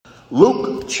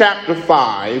Luke chapter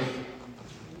 5,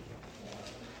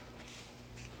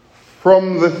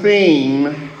 from the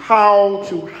theme, How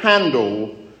to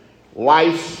Handle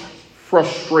Life's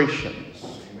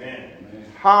Frustrations. Amen.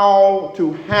 How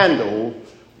to handle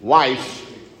life's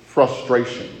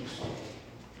frustrations.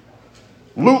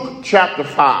 Luke chapter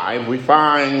 5, we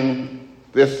find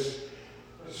this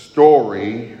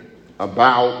story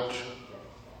about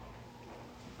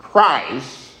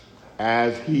Christ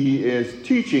as he is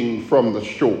teaching from the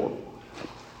shore.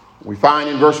 We find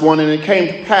in verse 1, and it came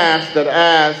to pass that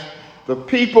as the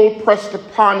people pressed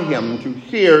upon him to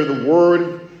hear the word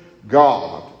of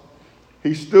God,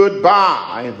 he stood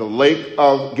by the lake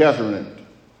of Gennesaret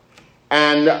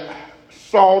and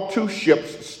saw two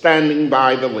ships standing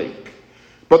by the lake.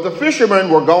 But the fishermen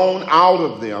were gone out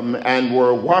of them and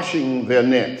were washing their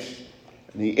nets.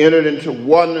 And he entered into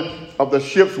one of the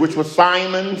ships, which was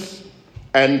Simon's,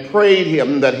 and prayed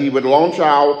him that he would launch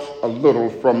out a little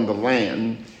from the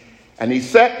land. And he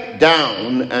sat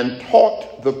down and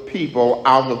taught the people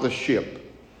out of the ship.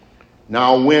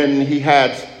 Now when he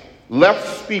had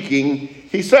left speaking,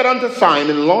 he said unto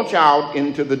Simon, launch out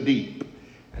into the deep,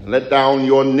 and let down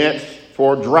your nets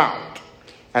for draught.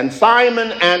 And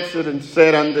Simon answered and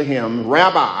said unto him,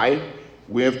 Rabbi,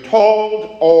 we have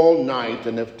toiled all night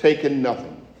and have taken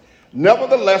nothing.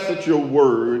 Nevertheless, at your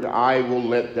word, I will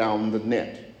let down the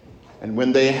net. And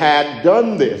when they had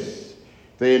done this,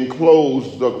 they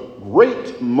enclosed the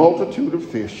great multitude of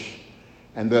fish,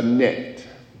 and the net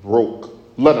broke.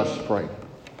 Let us pray.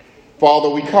 Father,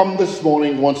 we come this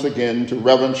morning once again to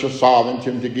reverence your sovereignty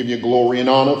and to give you glory and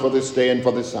honor for this day and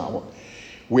for this hour.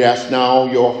 We ask now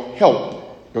your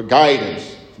help, your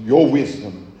guidance, your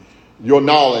wisdom, your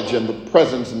knowledge, and the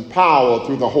presence and power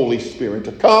through the Holy Spirit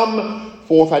to come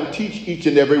forth and teach each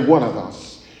and every one of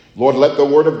us. Lord, let the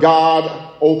word of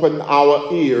God open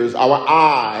our ears, our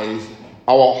eyes,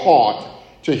 our heart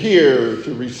to hear,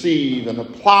 to receive, and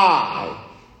apply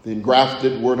the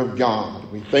engrafted word of God.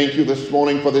 We thank you this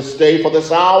morning for this day, for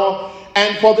this hour,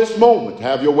 and for this moment.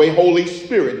 Have your way, Holy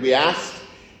Spirit, we ask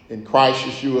in Christ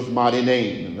Yeshua's mighty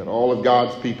name. And that all of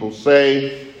God's people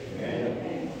say,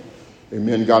 Amen.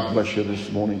 Amen. God bless you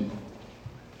this morning.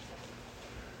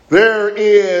 There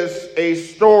is a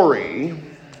story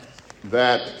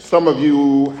that some of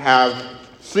you have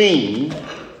seen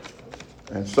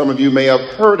and some of you may have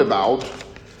heard about,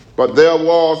 but there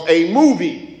was a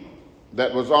movie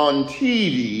that was on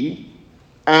TV,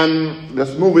 and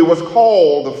this movie was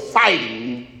called The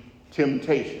Fighting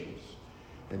Temptations.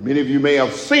 And many of you may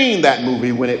have seen that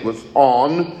movie when it was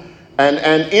on,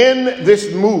 and in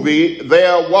this movie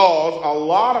there was a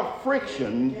lot of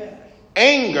friction,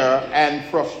 anger, and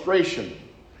frustration.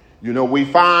 You know, we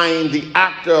find the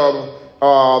actor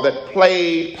that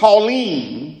played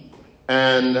Pauline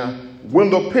and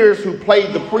Wendell Pierce, who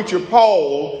played the preacher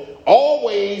Paul,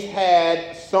 always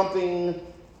had something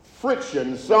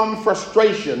friction, some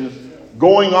frustrations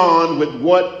going on with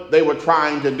what they were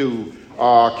trying to do.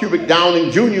 Cubic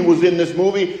Downing Jr. was in this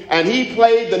movie, and he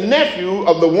played the nephew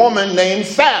of the woman named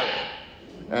Sally.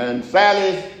 And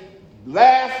Sally's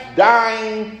last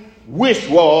dying wish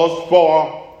was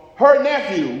for her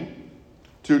nephew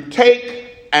to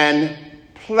take and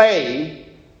play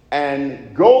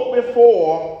and go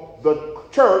before the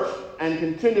church and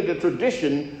continue the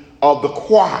tradition of the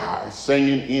choir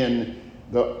singing in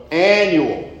the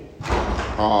annual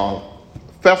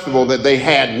festival that they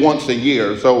had once a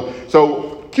year.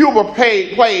 So Cuba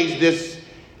plays this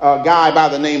guy by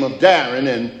the name of Darren,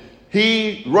 and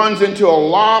he runs into a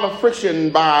lot of friction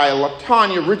by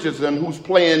LaTanya Richardson, who's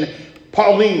playing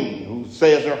Pauline, who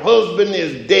says her husband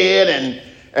is dead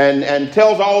and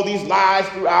tells all these lies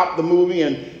throughout the movie,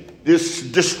 and this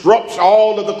disrupts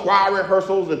all of the choir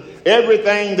rehearsals and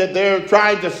everything that they're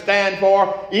trying to stand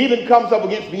for. Even comes up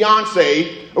against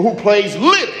Beyonce, who plays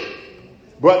Lily.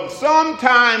 But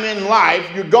sometime in life,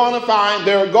 you're going to find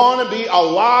there are going to be a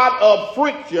lot of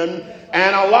friction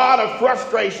and a lot of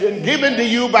frustration given to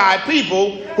you by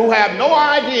people who have no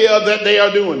idea that they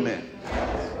are doing that.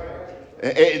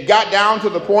 It got down to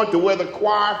the point to where the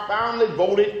choir finally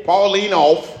voted Pauline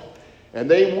off, and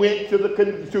they went to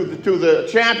the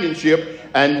championship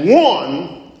and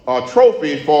won a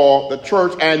trophy for the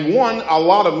church and won a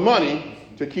lot of money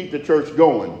to keep the church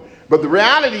going. But the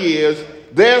reality is,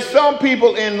 there's some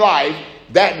people in life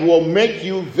that will make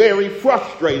you very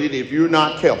frustrated if you're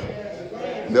not careful.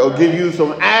 They'll give you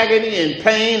some agony and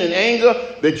pain and anger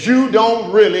that you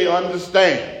don't really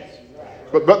understand.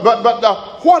 But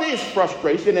what is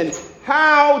frustration, and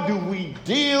how do we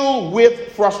deal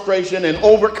with frustration and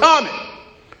overcome it?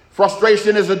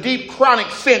 Frustration is a deep, chronic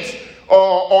sense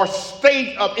or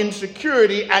state of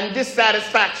insecurity and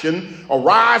dissatisfaction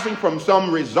arising from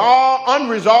some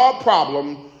unresolved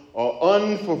problem or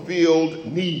unfulfilled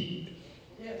need.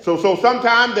 So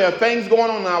sometimes there are things going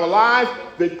on in our lives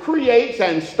that creates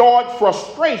and starts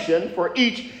frustration for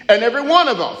each and every one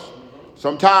of us.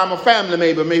 Sometimes a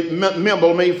family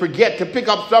member may forget to pick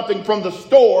up something from the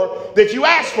store that you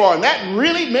asked for, and that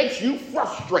really makes you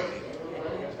frustrated.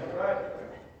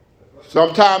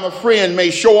 Sometimes a friend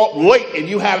may show up late and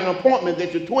you have an appointment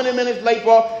that you're 20 minutes late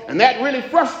for, and that really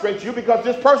frustrates you because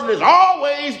this person is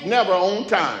always never on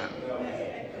time.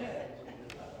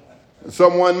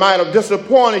 Someone might have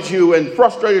disappointed you and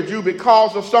frustrated you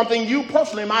because of something you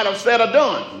personally might have said or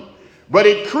done, but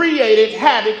it created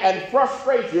havoc and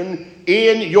frustration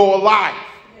in your life.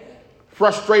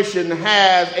 Frustration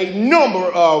has a number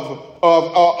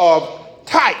of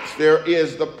types. There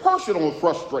is the personal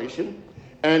frustration,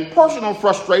 and personal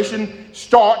frustration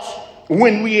starts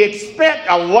when we expect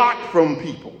a lot from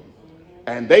people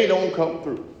and they don't come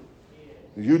through.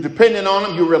 You're depending on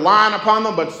them, you're relying upon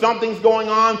them, but something's going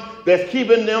on that's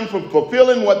keeping them from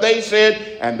fulfilling what they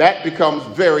said, and that becomes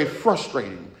very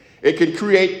frustrating. It can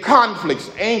create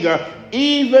conflicts, anger,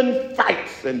 even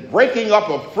fights and breaking up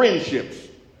of friendships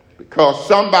because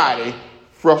somebody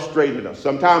frustrated us.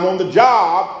 Sometimes on the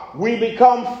job, we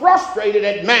become frustrated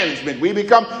at management. We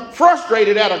become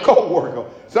frustrated at a coworker.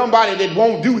 Somebody that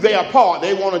won't do their part.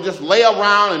 They want to just lay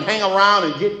around and hang around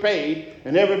and get paid,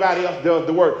 and everybody else does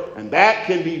the work. And that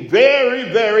can be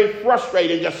very, very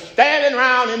frustrating, just standing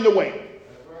around in the way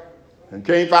and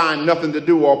can't find nothing to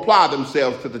do or apply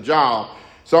themselves to the job.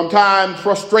 Sometimes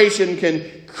frustration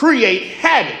can create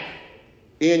havoc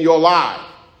in your life.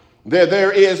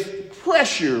 There is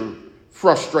pressure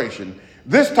frustration.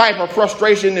 This type of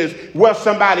frustration is where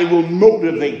somebody will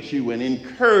motivate you and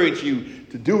encourage you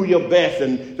to do your best,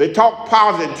 and they talk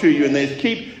positive to you and they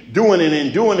keep doing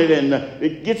it, and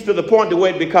it gets to the point to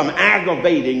where it becomes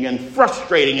aggravating and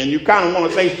frustrating, and you kind of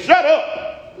want to say, shut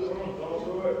up,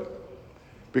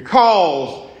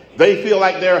 because they feel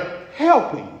like they're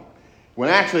helping. When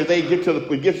actually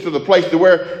it gets to the place to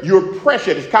where you're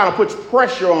pressured. It kind of puts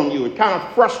pressure on you. It kind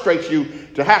of frustrates you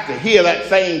to have to hear that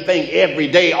same thing every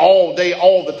day, all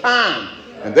the time.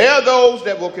 And there are those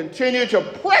that will continue to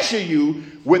pressure you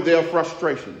with their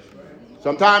frustrations.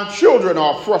 Sometimes children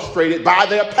are frustrated by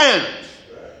their parents.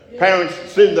 Parents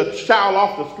send the child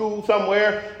off to school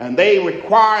somewhere, and they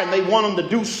require and they want them to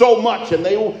do so much, and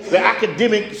the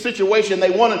academic situation,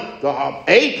 they want them to have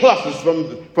A+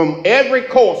 from every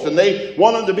course, and they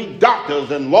want them to be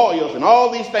doctors and lawyers and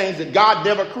all these things that God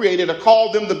never created or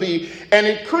called them to be, and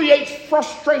it creates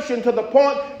frustration to the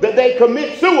point that they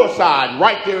commit suicide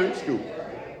right there in school.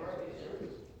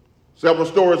 Several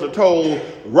stories are told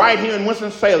right here in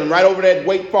Winston-Salem, right over there at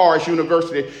Wake Forest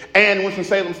University and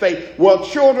Winston-Salem State, where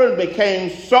children became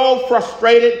so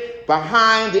frustrated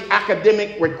behind the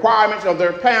academic requirements of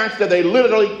their parents that they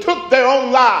literally took their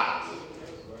own lives.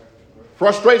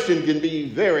 Frustration can be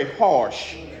very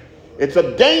harsh. It's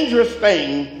a dangerous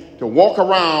thing to walk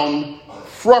around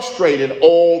frustrated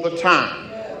all the time.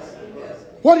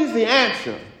 What is the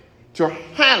answer to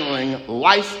handling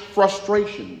life's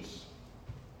frustrations?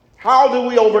 How do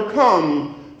we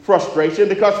overcome frustration?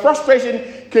 Because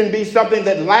frustration can be something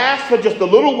that lasts for just a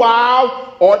little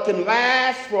while, or it can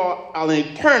last for an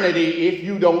eternity if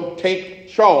you don't take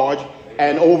charge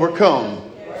and overcome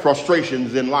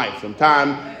frustrations in life.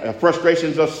 Sometimes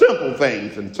frustrations are simple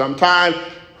things, and sometimes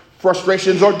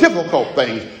frustrations are difficult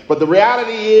things. But the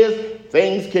reality is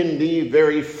things can be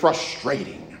very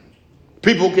frustrating.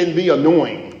 People can be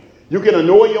annoying. You can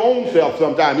annoy your own self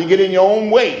sometimes. You get in your own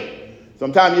way.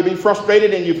 Sometimes you be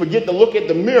frustrated and you forget to look at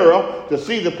the mirror to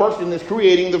see the person that's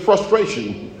creating the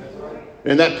frustration.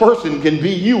 And that person can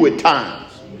be you at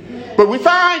times. But we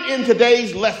find in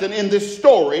today's lesson, in this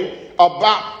story,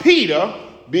 about Peter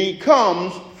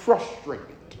becomes frustrated.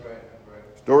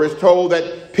 The story is told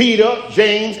that Peter,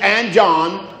 James, and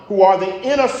John, who are the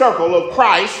inner circle of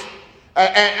Christ,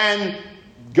 and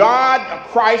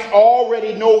Christ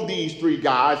already know these three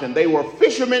guys, and they were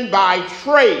fishermen by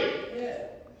trade.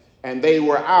 And they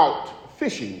were out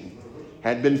fishing,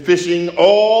 had been fishing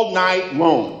all night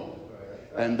long.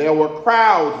 And there were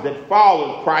crowds that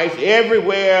followed Christ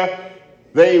everywhere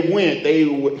they went.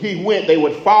 They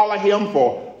would follow him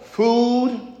for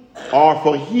food or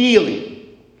for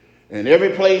healing. And every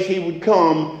place he would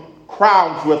come,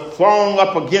 crowds were throng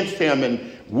up against him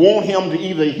and want him to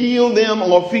either heal them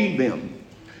or feed them.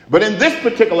 But in this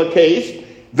particular case,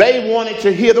 they wanted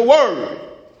to hear the word.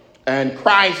 And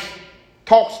Christ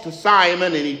talks to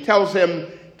Simon and he tells him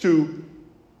to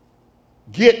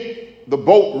get the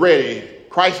boat ready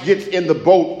Christ gets in the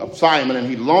boat of Simon and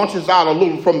he launches out a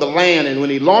little from the land. And when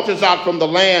he launches out from the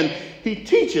land, he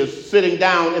teaches sitting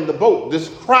down in the boat. This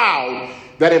crowd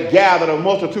that have gathered, a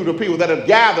multitude of people that have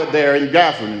gathered there and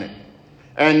gathering in it.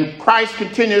 And Christ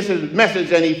continues his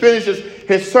message and he finishes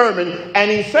his sermon and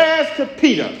he says to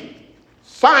Peter,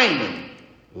 Simon,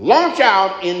 launch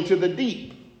out into the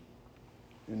deep.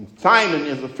 And Simon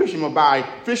is a fisherman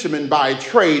by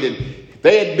trade, and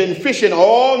they had been fishing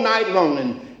all night long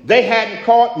and they hadn't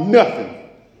caught nothing.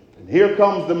 And here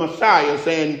comes the Messiah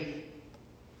saying,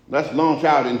 let's launch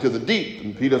out into the deep.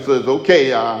 And Peter says,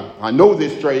 okay, I know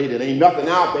this trade. It ain't nothing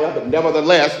out there, but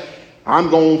nevertheless, I'm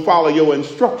going to follow your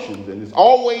instructions. And it's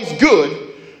always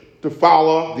good to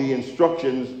follow the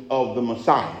instructions of the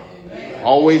Messiah. Amen.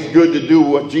 Always good to do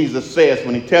what Jesus says.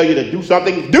 When he tells you to do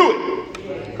something, do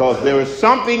it. Because there is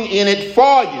something in it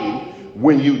for you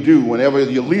when you do. Whenever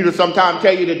your leader sometimes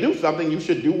tell you to do something, you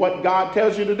should do what God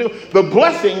tells you to do. The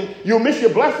blessing, you'll miss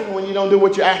your blessing when you don't do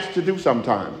what you're asked to do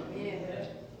sometimes. Yeah.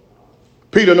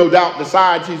 Peter, no doubt,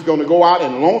 decides he's going to go out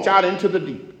and launch out into the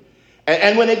deep.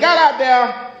 And when they got out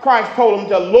there, Christ told them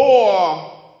to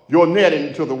lower your net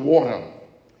into the water.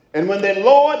 And when they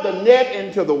lowered the net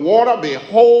into the water,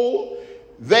 behold,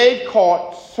 they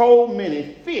caught so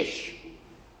many fish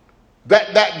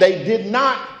that they did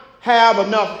not have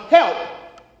enough help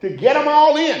to get them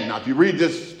all in. Now, if you read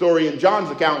this story in John's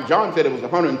account, John said it was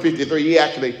 153. He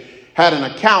actually had an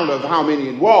account of how many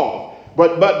it was.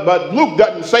 But Luke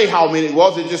doesn't say how many it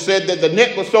was. It just said that the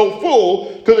net was so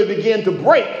full till it began to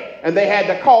break. And they had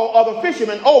to call other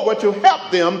fishermen over to help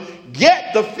them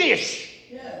get the fish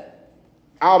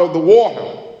out of the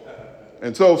water.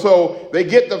 And so they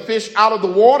get the fish out of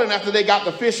the water. And after they got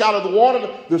the fish out of the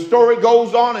water, the story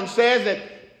goes on and says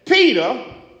that Peter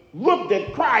looked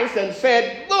at Christ and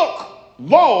said, look,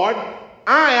 Lord,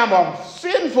 I am a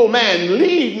sinful man.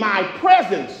 Leave my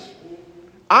presence.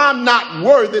 I'm not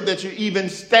worthy that you even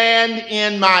stand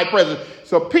in my presence.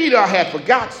 So Peter had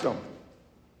forgot something.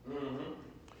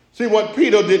 See, what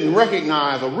Peter didn't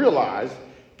recognize or realize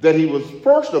that he was,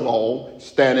 first of all,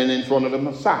 standing in front of the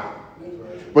Messiah.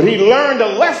 But he learned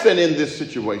a lesson in this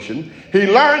situation. He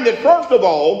learned that, first of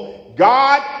all,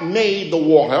 God made the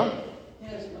water.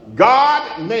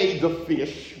 God made the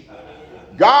fish.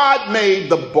 God made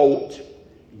the boat.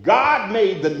 God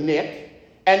made the net.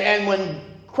 And when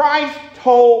Christ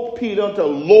told Peter to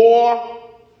lower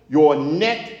your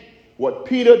net, what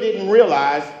Peter didn't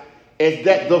realize is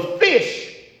that the fish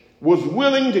was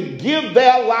willing to give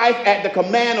their life at the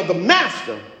command of the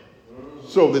master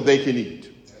so that they can eat.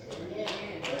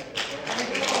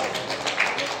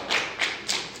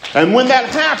 And when that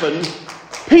happened,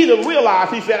 Peter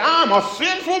realized, he said, I'm a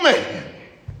sinful man.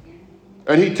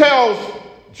 And he tells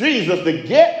Jesus to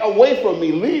get away from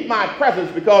me, leave my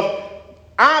presence, because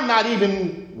I'm not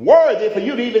even worthy for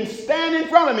you to even stand in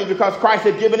front of me, because Christ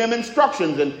had given him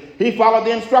instructions and he followed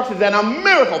the instructions. And a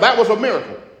miracle, that was a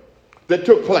miracle that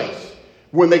took place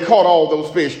when they caught all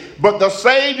those fish. But the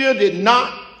Savior did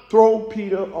not throw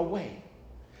Peter away.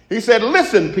 He said,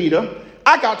 listen, Peter,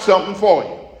 I got something for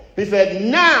you. He said,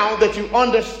 now that you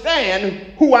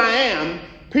understand who I am,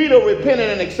 Peter repented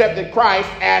and accepted Christ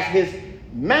as his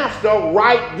master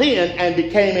right then and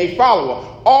became a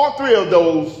follower. All three of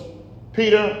those,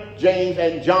 Peter, James,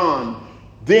 and John,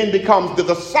 then becomes the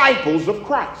disciples of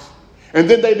Christ. And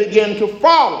then they begin to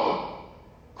follow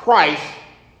Christ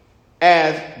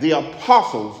as the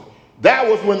apostles. That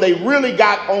was when they really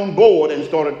got on board and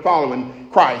started following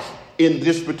Christ in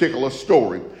this particular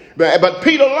story. But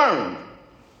Peter learned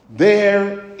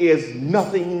there is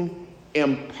nothing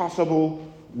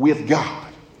impossible with God.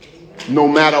 No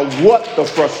matter what the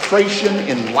frustration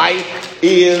in life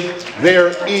is, there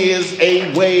is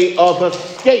a way of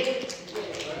escape.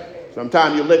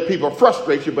 Sometimes you let people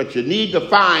frustrate you, but you need to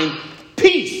find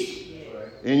peace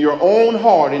in your own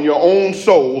heart, in your own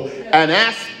soul, and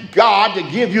ask God to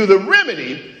give you the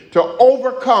remedy to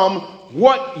overcome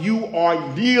what you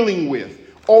are dealing with,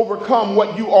 overcome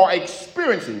what you are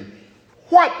experiencing.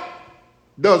 What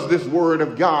does this word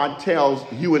of God tell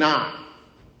you and I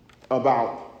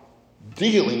about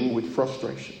dealing with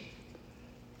frustration?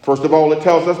 First of all, it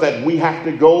tells us that we have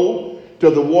to go to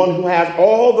the one who has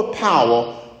all the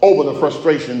power over the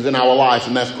frustrations in our lives,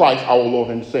 and that's Christ, our Lord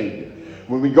and Savior.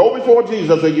 When we go before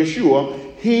Jesus or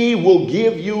Yeshua, he will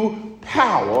give you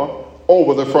power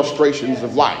over the frustrations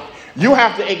of life. You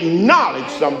have to acknowledge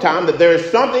sometime that there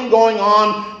is something going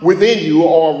on within you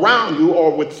or around you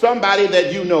or with somebody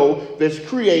that you know that's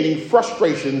creating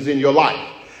frustrations in your life.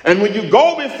 And when you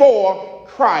go before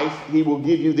Christ, he will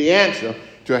give you the answer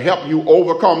to help you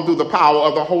overcome through the power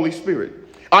of the Holy Spirit.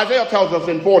 Isaiah tells us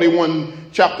in 41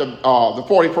 chapter, the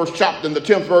 41st chapter in the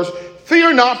 10th verse,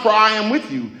 fear not, for I am with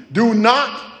you. Do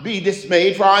not be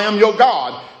dismayed, for I am your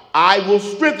God. I will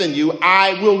strengthen you.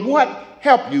 I will what?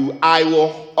 Help you. I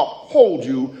will uphold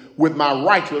you with my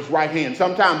righteous right hand.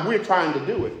 Sometimes we're trying to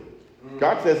do it.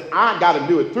 God says, I got to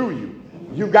do it through you.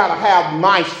 You got to have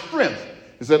my strength.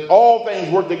 He said, all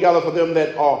things work together for them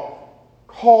that are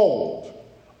called.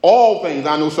 All things.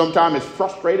 I know sometimes it's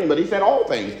frustrating, but he said all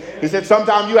things. He said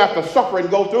sometimes you have to suffer and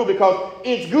go through because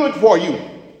it's good for you.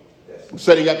 I was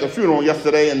sitting at the funeral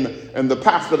yesterday, and the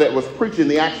pastor that was preaching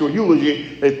the actual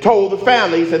eulogy, they told the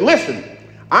family, he said, listen,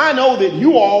 I know that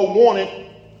you all wanted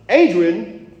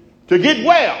Adrian to get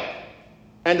well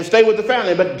and to stay with the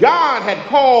family, but God had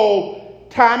called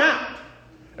time out.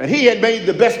 And he had made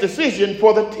the best decision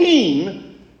for the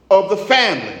team of the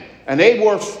family. And they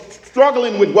were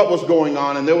struggling with what was going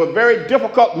on. And there were very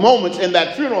difficult moments in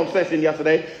that funeral session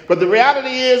yesterday. But the reality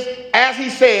is, as he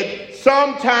said,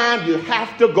 sometimes you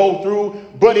have to go through,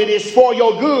 but it is for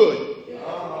your good.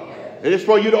 It is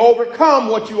for you to overcome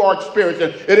what you are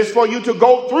experiencing. It is for you to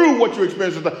go through what you're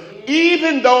experiencing.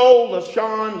 Even though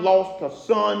LaShawn lost her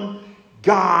son,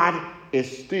 God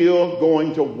is still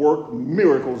going to work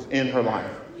miracles in her life.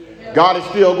 God is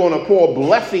still going to pour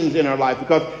blessings in her life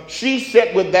because she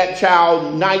sat with that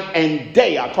child night and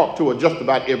day. I talked to her just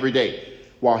about every day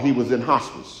while he was in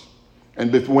hospice.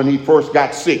 And when he first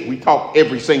got sick, we talked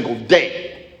every single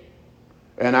day.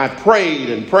 And I prayed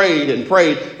and prayed and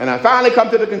prayed. And I finally come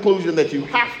to the conclusion that you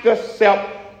have to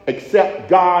accept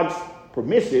God's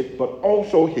permissive, but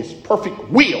also his perfect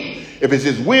will. If it's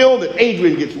his will that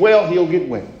Adrian gets well, he'll get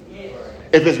well.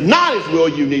 If it's not his will,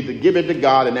 you need to give it to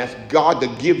God and ask God to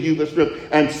give you the strength.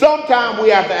 And sometimes we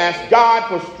have to ask God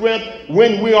for strength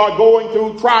when we are going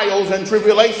through trials and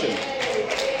tribulations.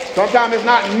 Sometimes it's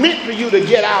not meant for you to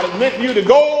get out. It's meant for you to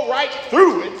go right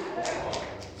through it.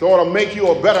 So it'll make you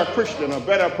a better Christian, a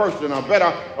better person, a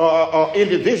better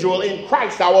individual in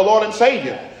Christ, our Lord and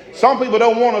Savior. Some people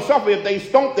don't want to suffer if they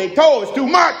stomp their toe. It's too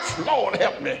much. Lord,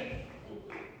 help me.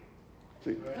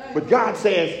 See? But God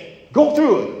says, go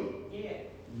through it.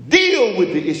 Deal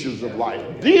with the issues of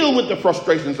life. Deal with the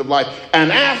frustrations of life.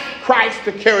 And ask Christ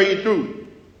to carry you through.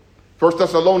 1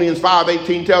 Thessalonians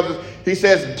 5:18 tells us, he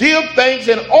says, give thanks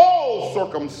in all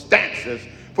circumstances,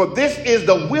 for this is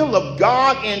the will of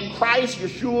God in Christ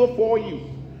Yeshua for you.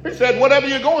 He said, whatever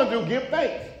you're going through, give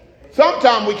thanks.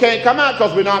 Sometimes we can't come out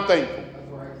because we're not thankful.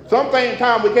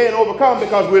 Sometimes we can't overcome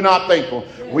because we're not thankful.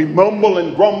 We mumble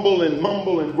and grumble and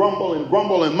mumble and grumble and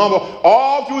grumble and mumble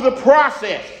all through the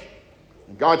process.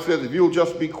 God says, if you'll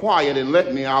just be quiet and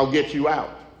let me, I'll get you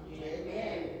out.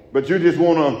 Amen. But you just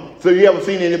want to, so you ever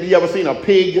seen a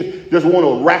pig just want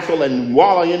to wrestle and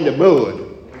wallow in the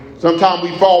mud? Sometimes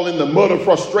we fall in the mud of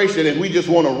frustration and we just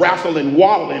want to wrestle and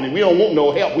wallow in it. We don't want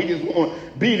no help. We just want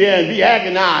to be there and be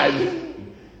agonized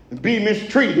and be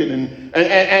mistreated.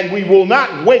 And we will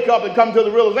not wake up and come to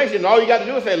the realization. All you got to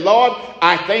do is say, Lord,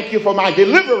 I thank you for my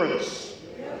deliverance.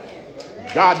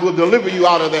 God will deliver you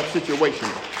out of that situation.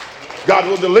 God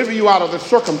will deliver you out of the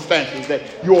circumstances that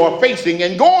you are facing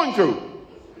and going through.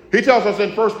 He tells us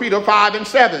in 1 Peter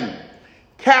 5:7,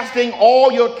 casting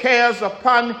all your cares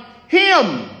upon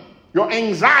him, your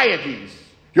anxieties,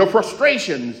 your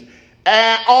frustrations,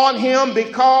 on him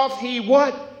because he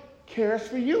what? Cares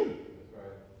for you.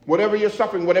 Whatever you're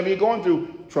suffering, whatever you're going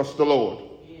through, trust the Lord.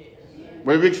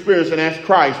 Whatever you experience, and ask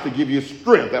Christ to give you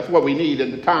strength. That's what we need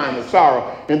in the time of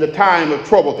sorrow, in the time of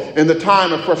trouble, in the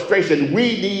time of frustration.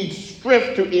 We need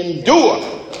strength to endure.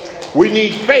 We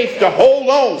need faith to hold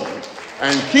on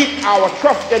and keep our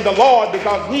trust in the Lord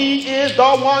because he is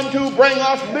the one to bring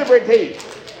us liberty.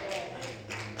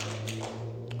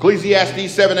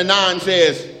 Ecclesiastes 7:9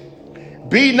 says,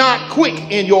 be not quick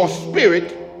in your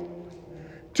spirit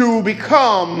to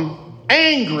become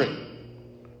angry,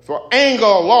 for anger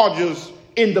lodges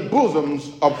in the bosoms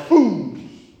of fools.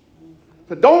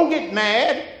 So don't get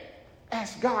mad.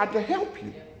 Ask God to help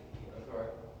you.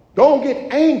 Don't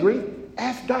get angry.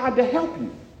 Ask God to help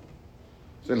you.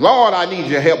 Say, Lord, I need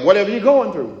your help, whatever you're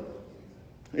going through.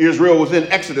 Israel was in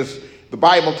Exodus. The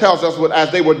Bible tells us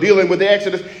as they were dealing with the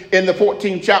Exodus in the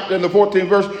 14th chapter, in the 14th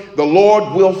verse, the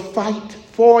Lord will fight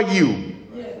for you.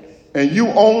 Yes. And you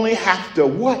only have to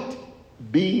what?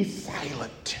 Be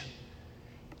silent.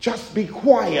 Just be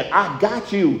quiet. I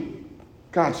got you,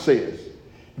 God says.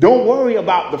 Don't worry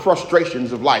about the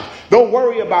frustrations of life. Don't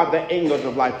worry about the angers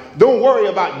of life. Don't worry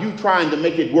about you trying to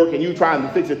make it work and you trying to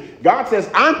fix it. God says,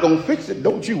 I'm going to fix it.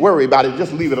 Don't you worry about it.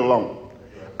 Just leave it alone.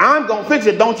 I'm going to fix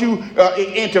it. Don't you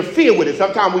interfere with it.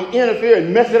 Sometimes we interfere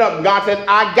and mess it up. And God says,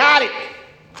 I got it.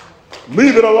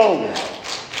 Leave it alone.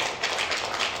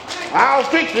 I'll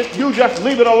fix it. You just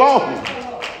leave it alone.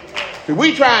 See,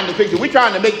 we trying to fix it. We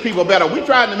trying to make people better. We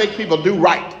trying to make people do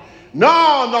right.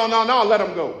 No. Let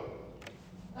them go.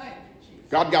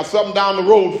 God got something down the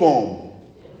road for them.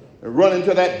 They run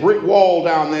into that brick wall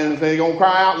down there and say they're going to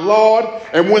cry out, Lord.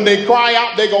 And when they cry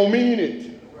out, they're going to mean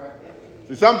it.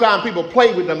 See, sometimes people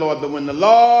play with the Lord, but when the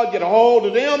Lord get a hold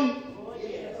of them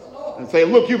and say,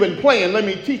 look, you've been playing. Let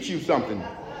me teach you something.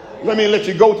 Let me let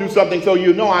you go through something so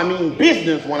you know I mean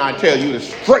business when I tell you to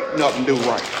straighten up and do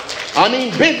right. I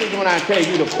mean business when I tell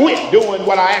you to quit doing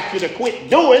what I asked you to quit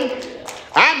doing.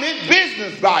 I meant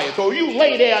business by it. So you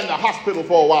lay there in the hospital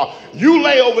for a while. You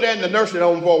lay over there in the nursing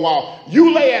home for a while.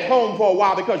 You lay at home for a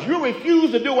while because you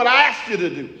refuse to do what I asked you to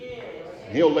do.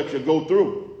 He'll let you go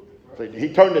through. So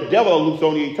he turned the devil loose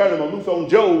on you. He turned him loose on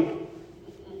Job.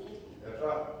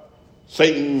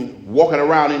 Satan walking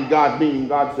around in God's meeting.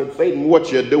 God said, Satan,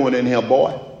 what you doing in here,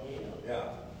 boy?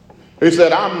 He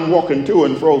said, I'm walking to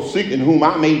and fro seeking whom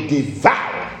I may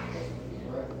devour.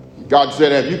 God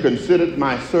said, have you considered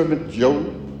my servant Job?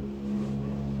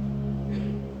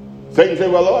 Satan said,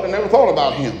 well, Lord, I never thought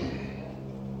about him.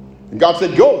 And God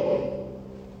said, go.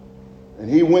 And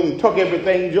he went and took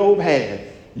everything Job had.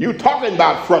 You talking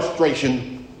about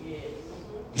frustration.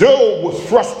 Job was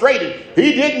frustrated.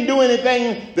 He didn't do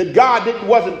anything that God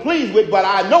wasn't pleased with, but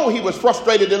I know he was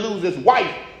frustrated to lose his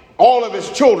wife, all of his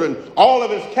children, all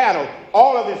of his cattle,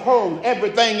 all of his homes,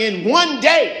 everything in one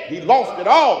day. He lost it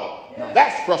all. Now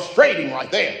that's frustrating right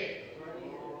there.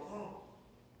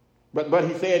 But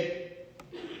he said,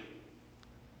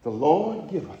 the Lord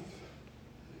giveth,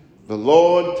 the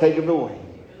Lord taketh away.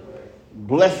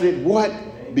 Blessed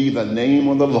what be the name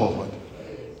of the Lord.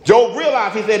 Job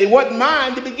realized, he said, it wasn't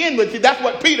mine to begin with. See, that's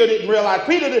what Peter didn't realize.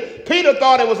 Peter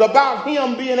thought it was about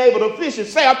him being able to fish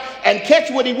himself and catch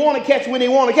what he wanted to catch when he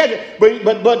wanted to catch it.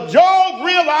 But Job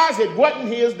realized it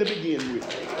wasn't his to begin with.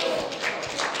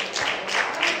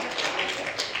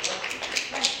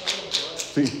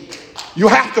 See, you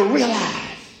have to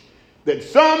realize that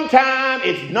sometimes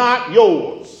it's not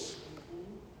yours.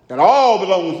 It all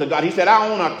belongs to God. He said, I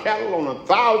own a cattle on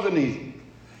 1,000 hills.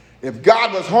 If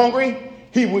God was hungry,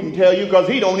 he wouldn't tell you because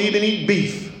he don't even eat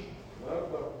beef.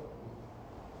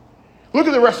 Look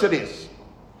at the rest of this.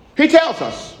 He tells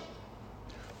us,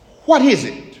 what is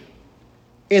it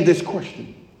in this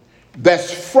question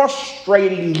that's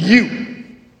frustrating you?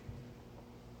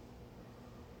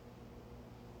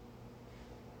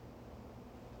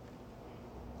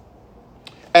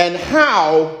 And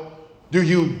how do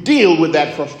you deal with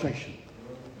that frustration?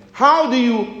 How do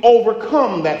you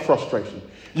overcome that frustration?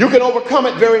 You can overcome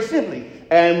it very simply.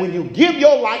 And when you give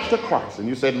your life to Christ and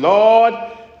you say, Lord,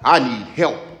 I need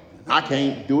help. I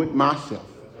can't do it myself.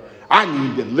 I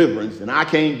need deliverance and I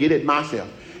can't get it myself.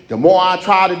 The more I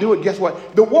try to do it, guess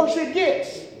what? The worse it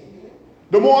gets.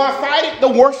 The more I fight it, the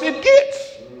worse it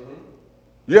gets.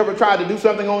 You ever tried to do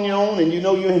something on your own and you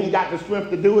know you ain't got the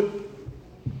strength to do it?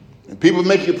 And people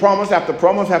make you promise after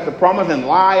promise after promise and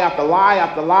lie after lie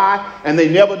after lie, and they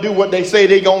never do what they say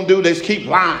they're going to do. They just keep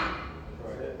lying.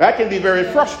 That can be very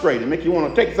frustrating. Make you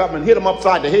want to take something and hit them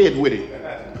upside the head with it.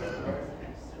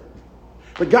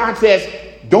 But God says,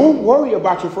 don't worry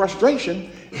about your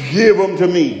frustration. Give them to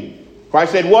me.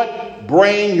 Christ said what?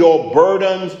 Bring your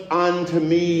burdens unto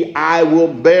me. I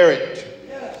will bear it.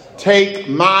 Take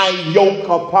my yoke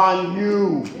upon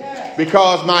you.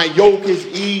 Because my yoke is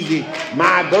easy.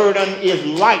 My burden is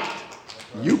light.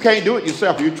 You can't do it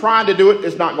yourself. You're trying to do it.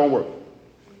 It's not going to work.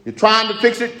 You're trying to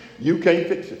fix it. You can't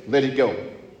fix it. Let it go.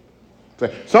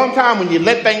 Sometimes when you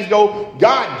let things go,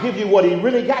 God gives you what he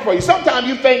really got for you. Sometimes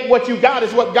you think what you got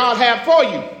is what God had for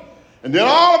you. And then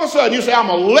all of a sudden you say, I'm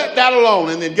going to let that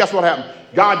alone. And then guess what happens?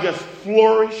 God just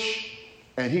flourish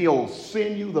and he'll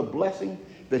send you the blessing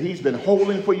that he's been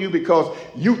holding for you because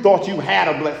you thought you had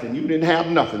a blessing. You didn't have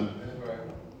nothing.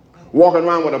 Walking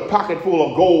around with a pocket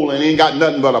full of gold and ain't got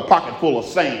nothing but a pocket full of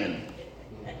sand.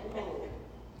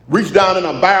 Reach down in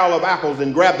a barrel of apples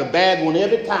and grab the bad one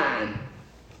every time.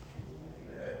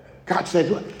 God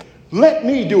says, let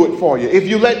me do it for you. If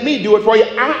you let me do it for you,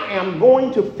 I am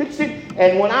going to fix it.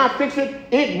 And when I fix it,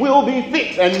 it will be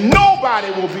fixed. And nobody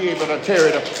will be able to tear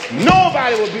it up.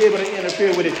 Nobody will be able to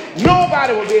interfere with it.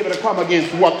 Nobody will be able to come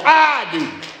against what I do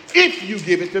if you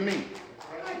give it to me.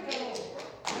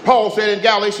 Paul said in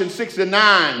Galatians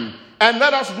 6:9, and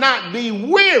let us not be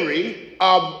weary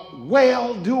of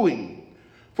well-doing.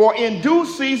 For in due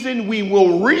season we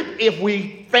will reap if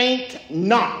we faint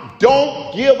not.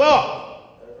 Don't give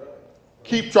up.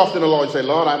 Keep trusting the Lord and say,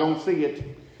 Lord, I don't see it.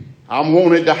 I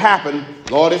want it to happen.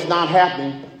 Lord, it's not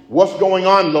happening. What's going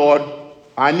on, Lord?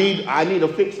 I need a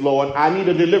fix, Lord. I need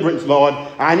a deliverance, Lord.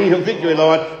 I need a victory,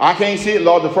 Lord. I can't see it,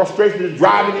 Lord. The frustration is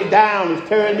driving me down. It's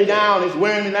tearing me down. It's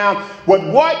wearing me down. But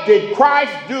what did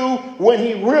Christ do when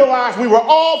he realized we were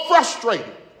all frustrated?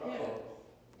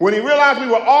 When he realized we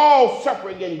were all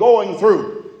suffering and going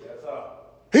through?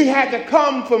 He had to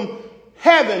come from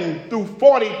heaven through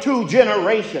 42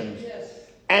 generations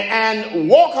and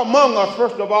walk among us,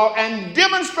 first of all, and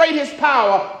demonstrate his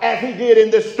power as he did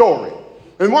in this story.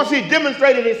 And once he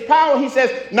demonstrated his power, he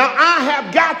says, now I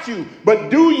have got you,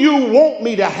 but do you want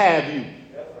me to have you?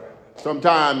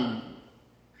 Sometimes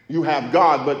you have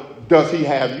God, but does he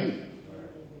have you?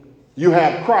 You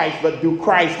have Christ, but do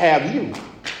Christ have you?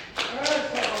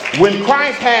 When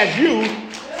Christ has you,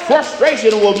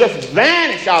 frustration will just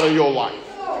vanish out of your life.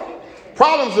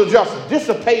 Problems will just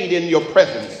dissipate in your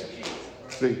presence.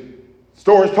 See,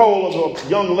 stories told of a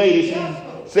young lady. She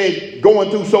said,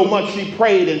 going through so much, she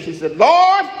prayed and she said,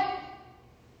 Lord,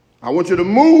 I want you to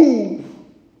move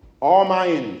all my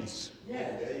enemies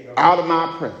out of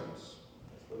my presence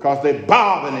because they're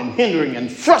bothering and hindering and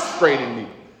frustrating me.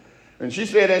 And she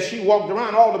said, as she walked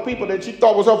around, all the people that she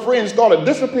thought was her friends started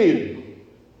disappearing.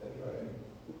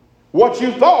 What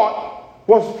you thought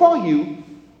was for you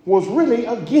was really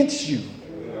against you.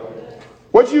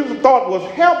 What you thought was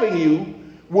helping you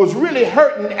was really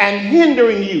hurting and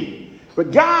hindering you.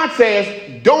 But God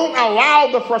says, don't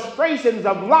allow the frustrations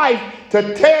of life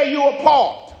to tear you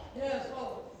apart.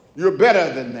 You're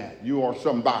better than that. You are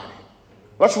somebody.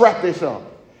 Let's wrap this up.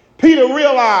 Peter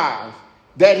realized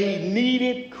that he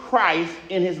needed Christ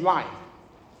in his life.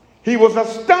 He was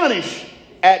astonished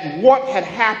at what had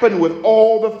happened with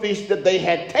all the fish that they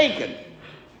had taken.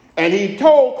 And he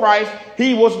told Christ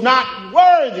he was not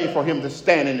worthy for him to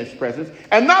stand in his presence.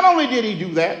 And not only did he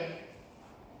do that,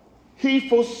 he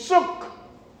forsook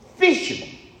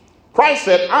fishing. Christ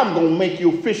said, I'm going to make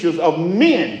you fishers of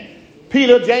men.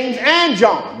 Peter, James, and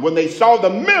John, when they saw the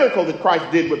miracle that Christ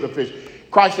did with the fish,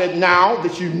 Christ said, now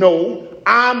that you know,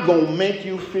 I'm going to make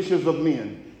you fishers of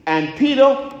men. And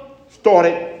Peter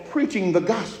started preaching the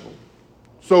gospel.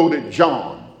 So did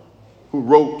John, who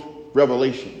wrote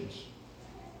Revelations.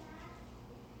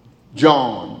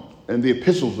 John and the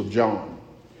epistles of John.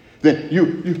 Then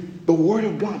the word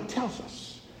of God tells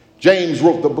us. James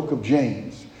wrote the book of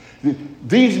James.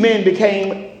 These men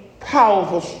became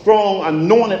powerful, strong,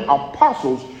 anointed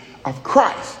apostles of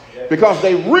Christ because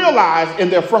they realized in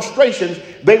their frustrations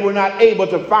they were not able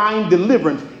to find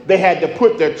deliverance. They had to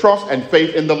put their trust and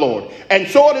faith in the Lord. And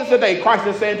so it is today. Christ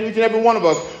is saying to each and every one of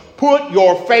us, put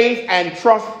your faith and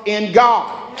trust in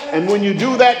God. And when you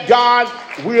do that, God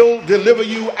will deliver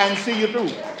you and see you through.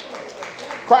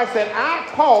 Christ said,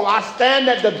 Paul, I stand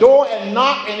at the door and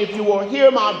knock, and if you will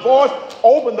hear my voice,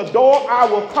 open the door, I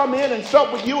will come in and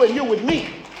sup with you and you with me.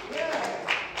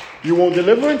 You want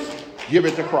deliverance? Give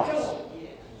it to Christ.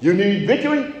 You need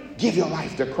victory? Give your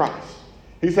life to Christ.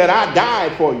 He said, I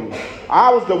died for you. I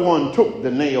was the one who took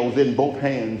the nails in both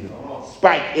hands, and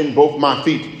spiked in both my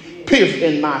feet, pierced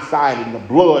in my side, and the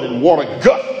blood and water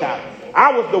gushed out.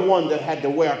 I was the one that had to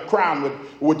wear a crown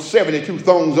with 72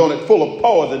 thorns on it full of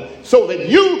poison so that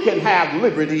you can have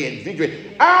liberty and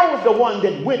victory. I was the one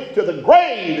that went to the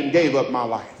grave and gave up my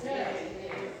life.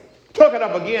 Took it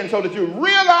up again so that you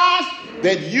realize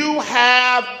that you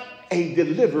have a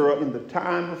deliverer in the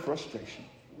time of frustration.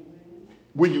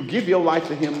 Will you give your life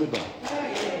to him today?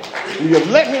 Will you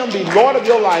let him be Lord of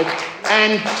your life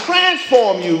and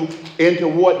transform you into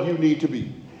what you need to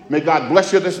be? May God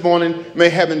bless you this morning. May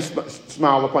heaven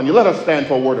smile upon you. Let us stand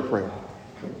for a word of prayer.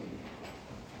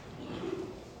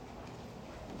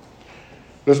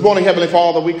 This morning, Heavenly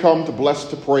Father, we come to bless,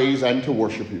 to praise, and to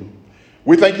worship you.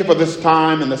 We thank you for this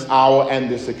time and this hour and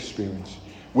this experience.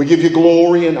 We give you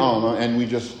glory and honor, and we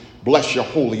just bless your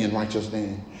holy and righteous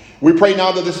name. We pray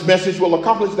now that this message will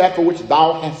accomplish that for which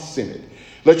thou hast sent it.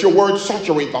 Let your word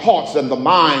saturate the hearts and the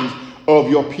minds of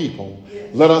your people.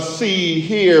 Let us see,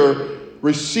 hear,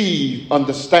 receive,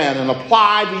 understand, and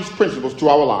apply these principles to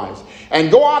our lives. And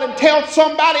go out and tell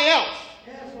somebody else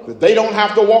that they don't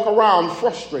have to walk around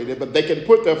frustrated, but they can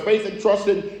put their faith and trust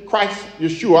in Christ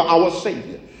Yeshua, our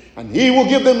Savior. And he will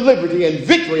give them liberty and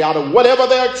victory out of whatever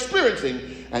they're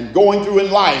experiencing and going through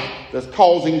in life that's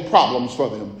causing problems for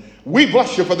them. We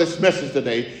bless you for this message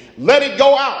today. Let it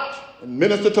go out and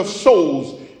minister to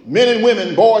souls, men and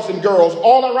women, boys and girls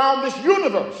all around this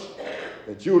universe.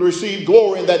 That you would receive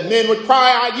glory and that men would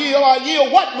cry, I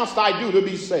yield, what must I do to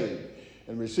be saved?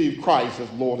 And receive Christ as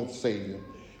Lord and Savior.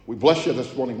 We bless you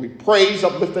this morning. We praise,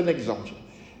 uplift, and exalt you.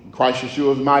 In Christ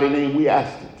Yeshua's mighty name we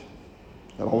ask it.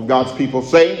 And all of God's people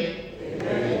say,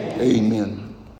 Amen. Amen.